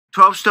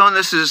12Stone,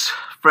 this is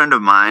a friend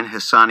of mine,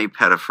 Hasani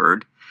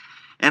Pettiford.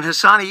 And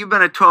Hasani, you've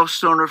been a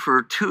 12Stoner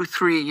for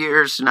 2-3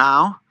 years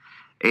now,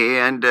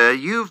 and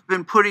you've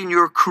been putting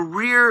your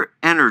career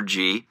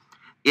energy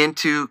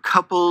into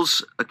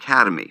Couples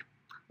Academy,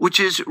 which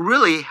is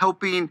really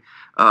helping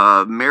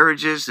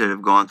marriages that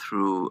have gone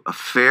through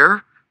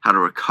affair, how to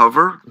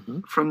recover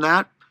from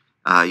that.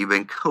 You've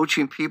been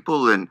coaching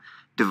people in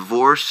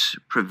divorce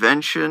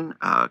prevention,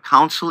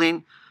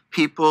 counseling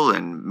people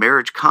and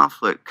marriage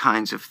conflict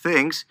kinds of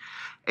things.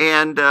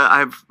 And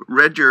I've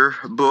read your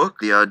book,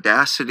 The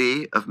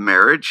Audacity of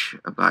Marriage,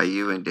 by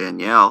you and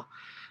Danielle.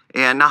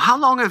 And now, how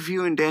long have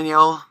you and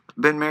Danielle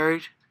been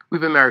married?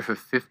 We've been married for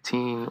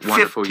 15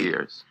 wonderful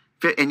years.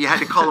 And you had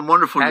to call them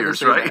wonderful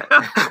years, right?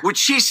 Would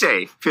she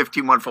say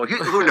 15 wonderful?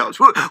 Who knows?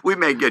 We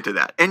may get to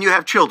that. And you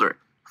have children?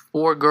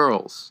 4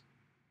 girls.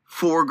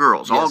 4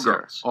 girls, yes, all sir.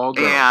 girls. All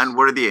girls. And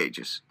what are the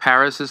ages?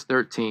 Paris is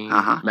 13,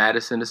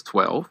 Madison is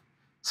 12,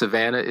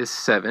 Savannah is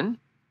 7,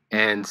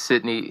 and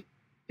Sydney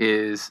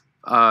is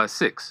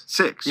 6.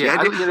 6.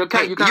 Yeah,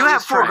 you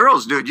have 4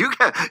 girls, dude. You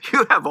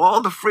have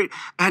all the free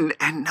and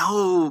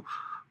no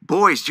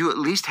boys. Do you at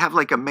least have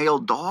like a male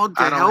dog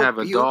to help you? I don't have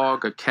a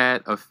dog, a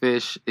cat, a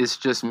fish. It's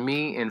just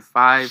me and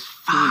 5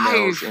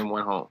 females in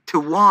one home. To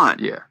one.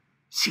 Yeah.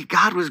 See,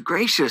 God was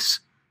gracious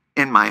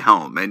in my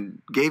home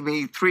and gave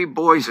me 3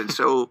 boys, and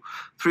so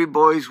 3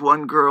 boys,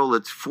 1 girl.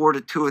 It's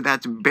 4-2, and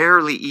that's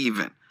barely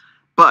even.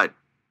 But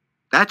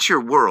that's your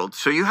world.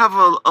 So you have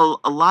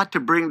a lot to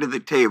bring to the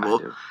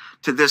table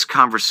to this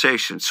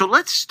conversation. So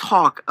let's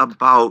talk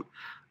about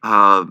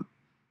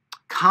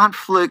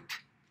conflict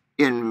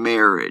in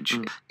marriage.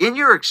 In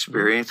your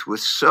experience with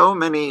so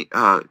many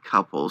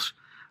couples,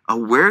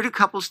 where do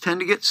couples tend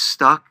to get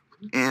stuck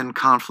in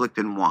conflict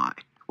and why?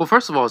 Well,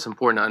 first of all, it's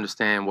important to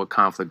understand what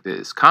conflict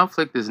is.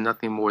 Conflict is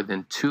nothing more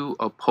than 2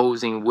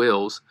 opposing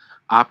wills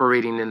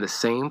operating in the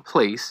same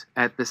place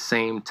at the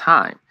same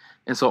time.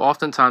 And so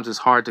oftentimes it's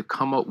hard to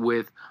come up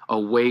with a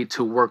way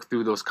to work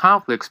through those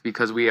conflicts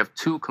because we have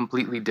 2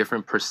 completely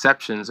different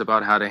perceptions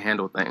about how to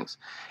handle things.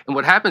 And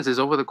what happens is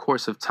over the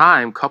course of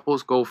time,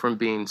 couples go from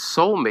being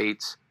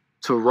soulmates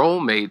to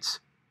rolemates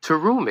to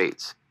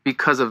roommates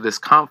because of this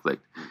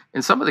conflict.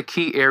 And some of the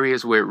key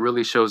areas where it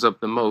really shows up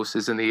the most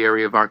is in the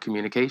area of our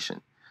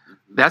communication.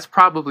 That's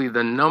probably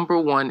the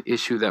 #1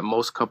 issue that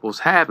most couples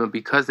have, and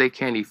because they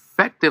can't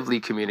effectively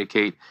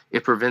communicate,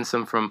 it prevents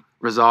them from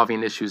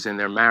resolving issues in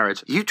their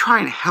marriage. You try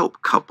and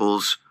help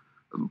couples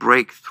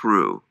break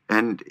through,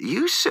 and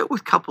you sit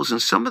with couples in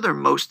some of their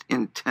most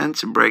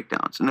intense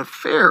breakdowns. An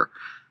affair,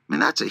 I mean,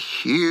 that's a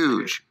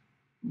huge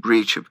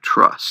breach of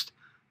trust,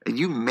 and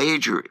you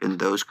major in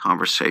those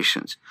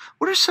conversations.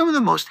 What are some of the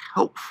most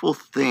helpful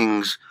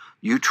things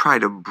you try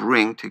to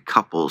bring to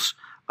couples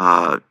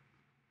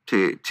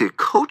to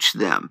coach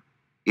them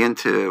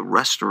into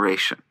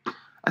restoration?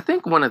 I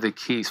think one of the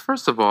keys,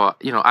 first of all,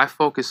 I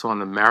focus on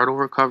the marital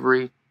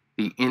recovery,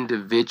 the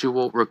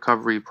individual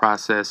recovery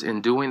process. In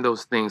doing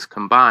those things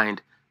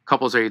combined,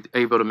 couples are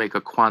able to make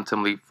a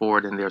quantum leap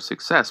forward in their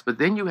success. But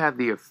then you have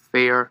the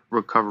affair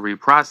recovery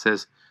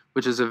process,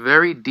 which is a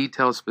very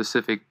detailed,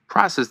 specific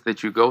process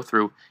that you go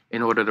through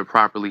in order to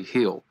properly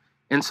heal.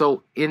 And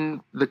so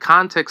in the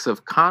context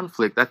of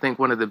conflict, I think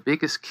one of the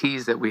biggest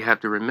keys that we have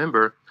to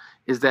remember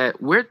is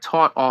that we're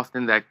taught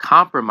often that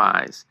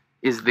compromise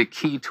is the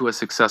key to a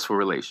successful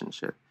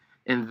relationship.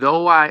 And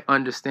though I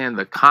understand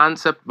the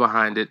concept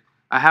behind it,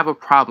 I have a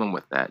problem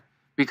with that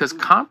because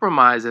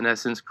compromise, in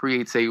essence,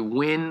 creates a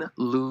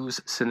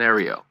win-lose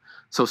scenario.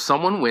 So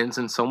someone wins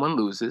and someone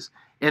loses,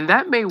 and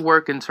that may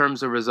work in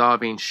terms of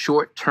resolving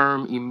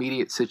short-term,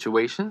 immediate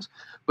situations,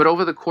 but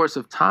over the course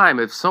of time,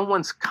 if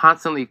someone's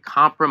constantly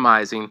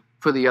compromising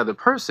for the other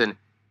person,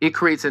 it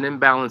creates an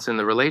imbalance in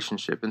the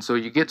relationship. And so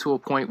you get to a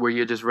point where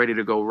you're just ready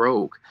to go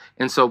rogue.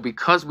 And so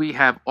because we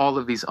have all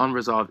of these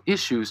unresolved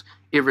issues,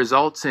 it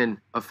results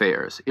in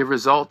affairs. It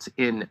results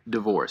in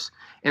divorce.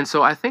 And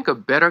so I think a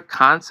better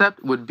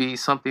concept would be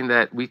something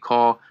that we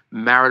call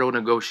marital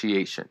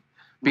negotiation.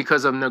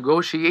 Because a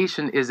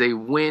negotiation is a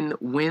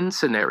win-win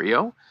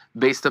scenario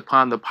based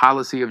upon the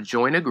policy of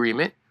joint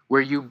agreement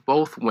where you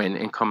both win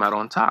and come out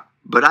on top.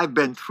 But I've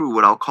been through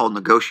what I'll call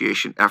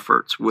negotiation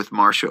efforts with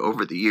Marcia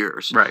over the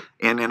years. Right.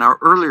 And in our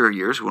earlier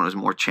years, when it was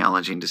more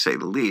challenging to say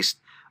the least,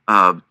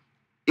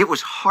 it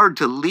was hard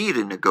to lead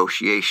a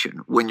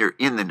negotiation when you're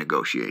in the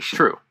negotiation.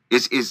 True.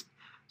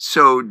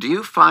 So do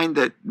you find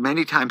that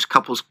many times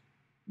couples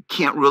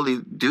can't really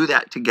do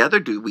that together?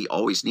 Do we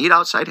always need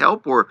outside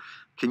help, or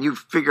can you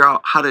figure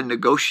out how to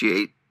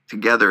negotiate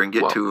together and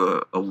get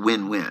to a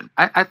win-win?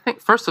 I think,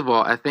 first of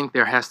all, I think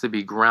there has to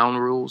be ground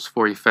rules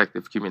for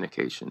effective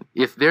communication.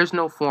 If there's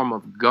no form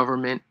of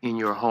government in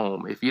your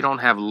home, if you don't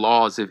have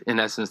laws, in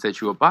essence,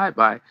 that you abide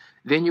by,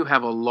 then you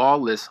have a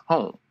lawless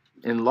home.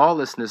 And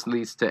lawlessness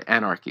leads to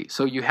anarchy.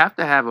 So you have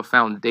to have a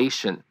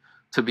foundation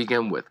to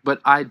begin with.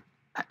 But I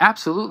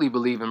absolutely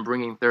believe in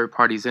bringing third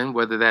parties in,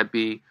 whether that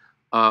be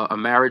a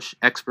marriage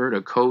expert,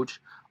 a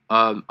coach,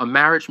 a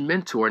marriage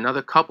mentor,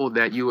 another couple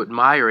that you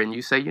admire, and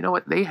you say, you know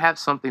what, they have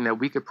something that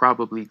we could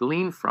probably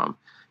glean from.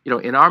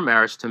 in our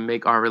marriage to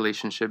make our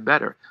relationship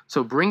better.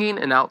 So bringing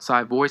an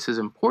outside voice is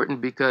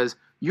important because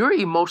you're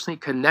emotionally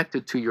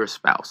connected to your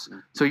spouse.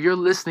 So you're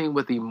listening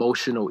with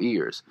emotional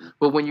ears.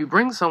 But when you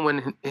bring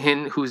someone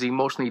in who's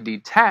emotionally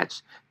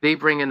detached, they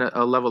bring in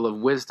a level of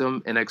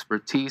wisdom and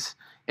expertise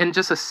and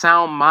just a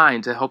sound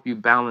mind to help you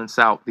balance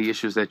out the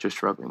issues that you're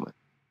struggling with.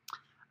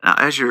 Now,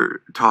 as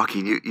you're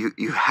talking,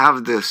 you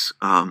have this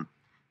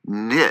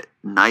knit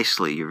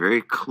nicely. You're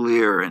very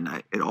clear,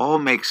 and it all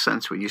makes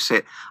sense when you say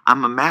it.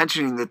 I'm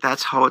imagining that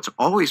that's how it's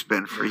always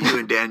been for you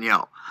and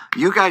Danielle.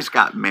 You guys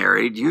got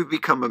married. You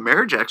become a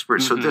marriage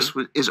expert, so this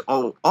is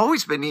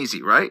always been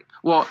easy, right?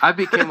 Well, I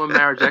became a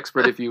marriage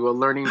expert, if you will,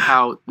 learning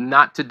how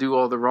not to do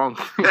all the wrong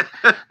things.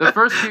 The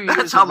first few years.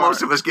 That's how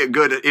most of us get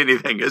good at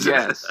anything, isn't it?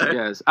 Yes,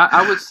 yes.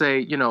 I would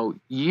say,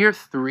 year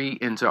 3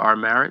 into our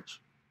marriage,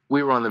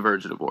 we were on the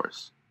verge of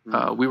divorce.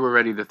 We were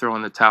ready to throw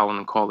in the towel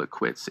and call it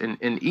quits.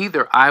 And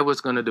either I was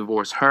going to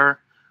divorce her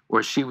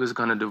or she was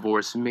going to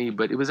divorce me.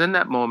 But it was in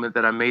that moment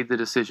that I made the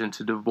decision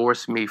to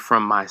divorce me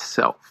from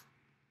myself,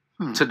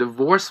 to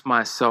divorce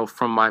myself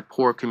from my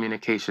poor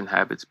communication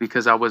habits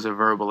because I was a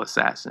verbal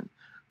assassin,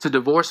 to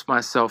divorce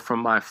myself from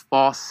my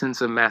false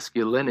sense of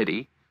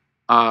masculinity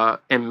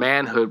and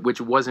manhood, which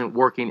wasn't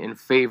working in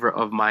favor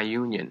of my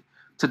union,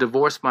 to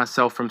divorce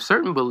myself from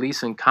certain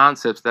beliefs and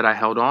concepts that I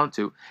held on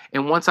to.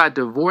 And once I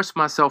divorced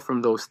myself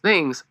from those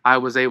things, I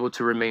was able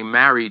to remain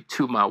married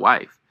to my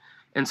wife.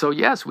 And so,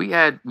 yes, we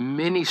had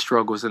many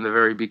struggles in the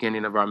very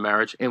beginning of our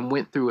marriage and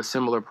went through a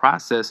similar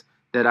process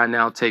that I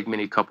now take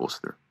many couples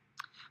through.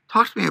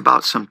 Talk to me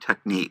about some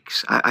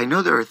techniques. I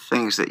know there are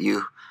things that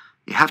you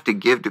have to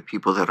give to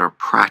people that are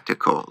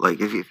practical. Like,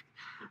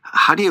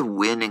 how do you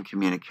win in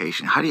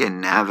communication? How do you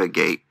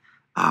navigate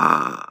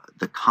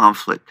the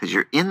conflict, because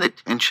you're in the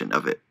tension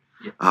of it?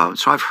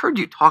 So I've heard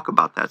you talk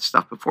about that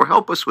stuff before.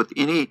 Help us with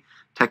any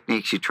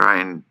techniques you try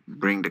and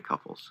bring to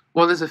couples.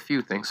 Well, there's a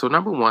few things. So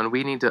number one,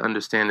 we need to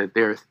understand that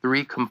there are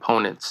 3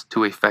 components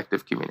to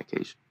effective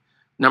communication.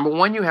 Number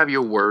one, you have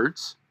your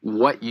words,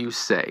 what you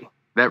say.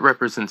 That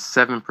represents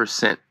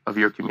 7% of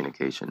your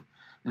communication.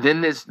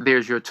 Then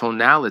there's your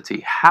tonality,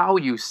 how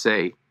you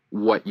say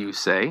what you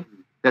say.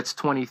 That's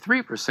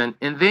 23%.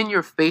 And then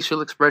your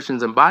facial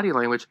expressions and body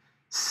language,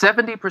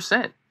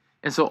 70%.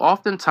 And so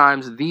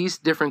oftentimes these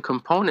different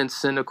components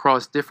send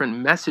across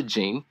different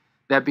messaging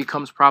that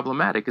becomes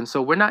problematic. And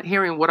so we're not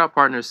hearing what our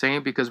partner is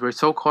saying because we're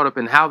so caught up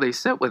in how they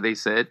said what they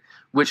said,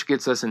 which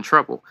gets us in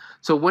trouble.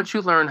 So once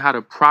you learn how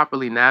to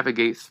properly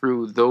navigate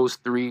through those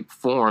 3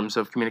 forms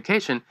of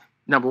communication,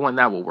 number one,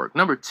 that will work.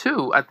 Number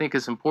two, I think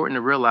it's important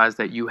to realize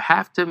that you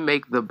have to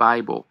make the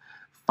Bible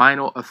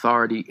final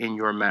authority in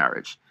your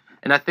marriage.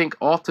 And I think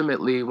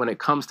ultimately, when it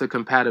comes to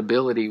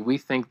compatibility, we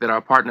think that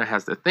our partner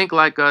has to think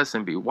like us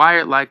and be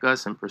wired like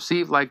us and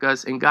perceive like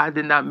us. And God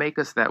did not make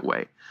us that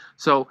way.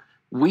 So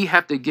we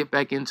have to get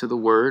back into the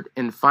Word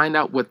and find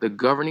out what the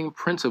governing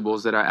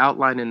principles that are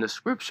outlined in the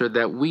Scripture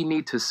that we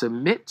need to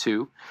submit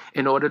to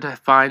in order to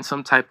find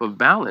some type of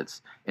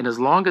balance. And as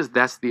long as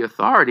that's the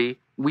authority,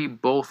 we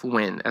both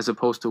win, as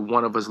opposed to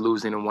one of us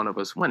losing and one of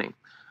us winning.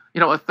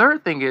 A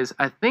third thing is,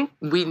 I think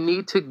we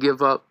need to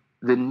give up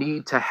the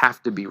need to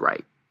have to be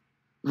right.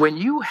 When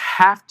you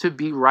have to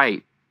be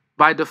right,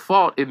 by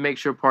default, it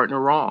makes your partner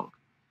wrong.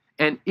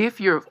 And if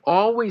you're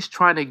always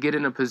trying to get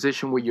in a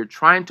position where you're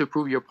trying to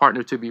prove your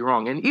partner to be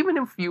wrong, and even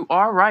if you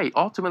are right,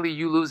 ultimately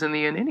you lose in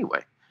the end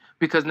anyway.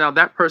 Because now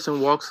that person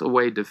walks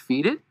away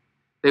defeated.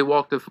 They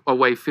walk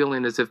away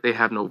feeling as if they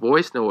have no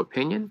voice, no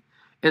opinion.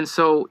 And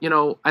so,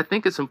 I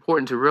think it's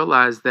important to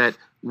realize that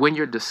when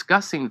you're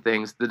discussing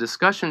things, the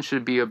discussion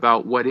should be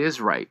about what is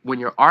right. When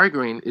you're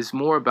arguing, it's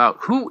more about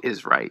who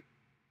is right.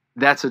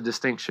 That's a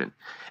distinction.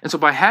 And so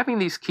by having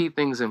these key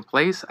things in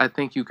place, I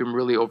think you can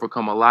really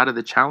overcome a lot of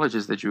the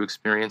challenges that you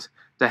experience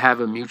to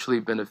have a mutually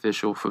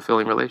beneficial,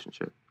 fulfilling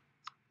relationship.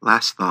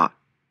 Last thought.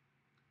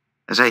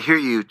 As I hear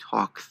you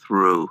talk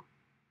through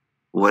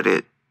what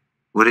it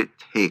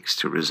takes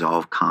to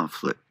resolve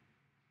conflict,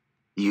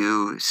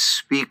 you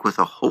speak with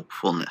a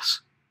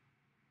hopefulness.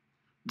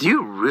 Do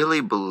you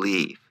really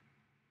believe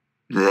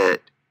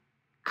that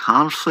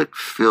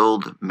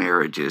conflict-filled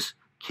marriages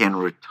can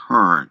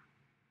return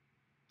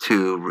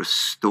to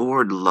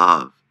restored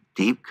love,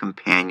 deep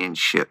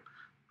companionship,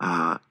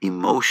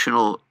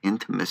 emotional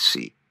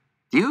intimacy?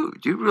 Do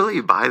you really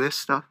buy this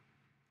stuff?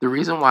 The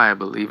reason why I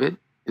believe it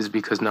is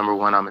because, number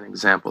one, I'm an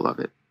example of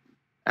it.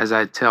 As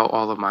I tell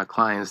all of my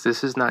clients,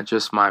 this is not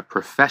just my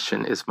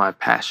profession, it's my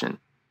passion.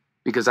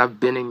 Because I've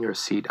been in your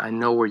seat. I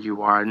know where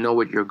you are. I know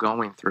what you're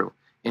going through.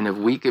 And if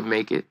we could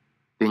make it,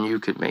 then you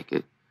could make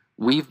it.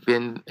 We've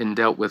been and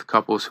dealt with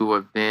couples who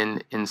have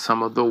been in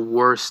some of the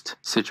worst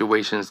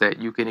situations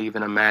that you can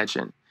even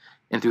imagine.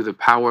 And through the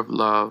power of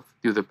love,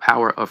 through the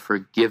power of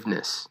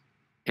forgiveness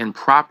and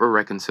proper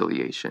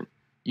reconciliation,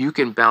 you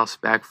can bounce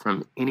back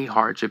from any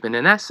hardship. And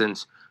in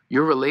essence,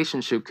 your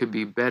relationship could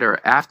be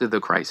better after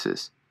the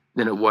crisis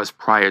than it was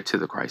prior to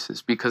the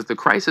crisis, because the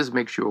crisis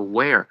makes you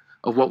aware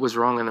of what was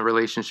wrong in the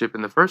relationship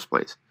in the first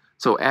place.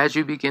 So as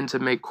you begin to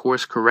make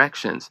course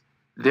corrections,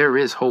 there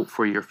is hope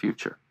for your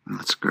future.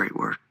 That's great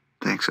work.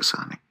 Thanks,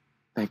 Hasani.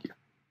 Thank you.